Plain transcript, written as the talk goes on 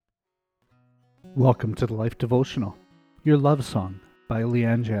Welcome to the Life Devotional, your love song by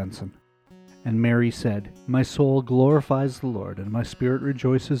Leanne Janzen. And Mary said, "My soul glorifies the Lord, and my spirit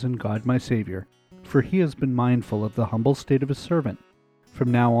rejoices in God my Savior, for he has been mindful of the humble state of his servant.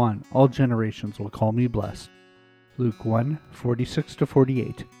 From now on, all generations will call me blessed." Luke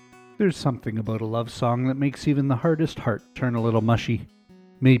 1:46-48. There's something about a love song that makes even the hardest heart turn a little mushy.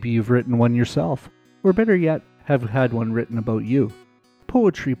 Maybe you've written one yourself, or better yet, have had one written about you.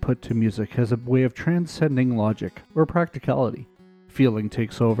 Poetry put to music has a way of transcending logic or practicality. Feeling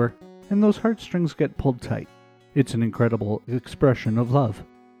takes over, and those heartstrings get pulled tight. It's an incredible expression of love.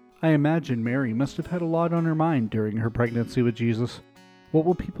 I imagine Mary must have had a lot on her mind during her pregnancy with Jesus. What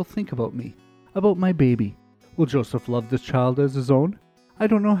will people think about me? About my baby? Will Joseph love this child as his own? I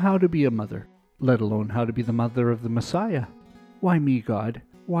don't know how to be a mother, let alone how to be the mother of the Messiah. Why me, God?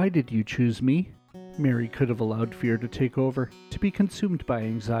 Why did you choose me? Mary could have allowed fear to take over, to be consumed by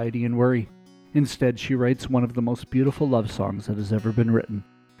anxiety and worry. Instead, she writes one of the most beautiful love songs that has ever been written.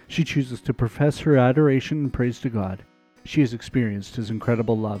 She chooses to profess her adoration and praise to God. She has experienced His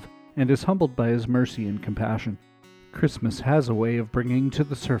incredible love and is humbled by His mercy and compassion. Christmas has a way of bringing to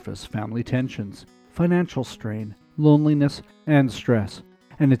the surface family tensions, financial strain, loneliness, and stress,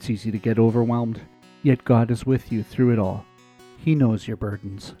 and it's easy to get overwhelmed. Yet God is with you through it all. He knows your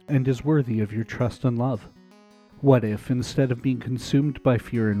burdens and is worthy of your trust and love. What if, instead of being consumed by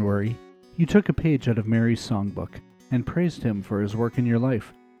fear and worry, you took a page out of Mary's songbook and praised Him for His work in your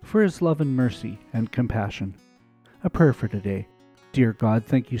life, for His love and mercy and compassion? A prayer for today. Dear God,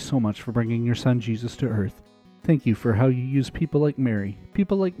 thank you so much for bringing your Son Jesus to earth. Thank you for how you use people like Mary,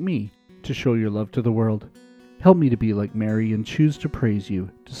 people like me, to show your love to the world. Help me to be like Mary and choose to praise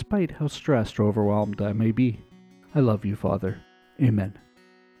you, despite how stressed or overwhelmed I may be. I love you, Father. Amen.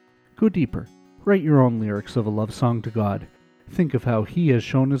 Go deeper. Write your own lyrics of a love song to God. Think of how He has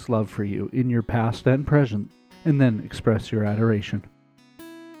shown His love for you in your past and present, and then express your adoration.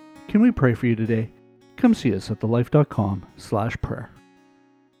 Can we pray for you today? Come see us at thelife.com/prayer.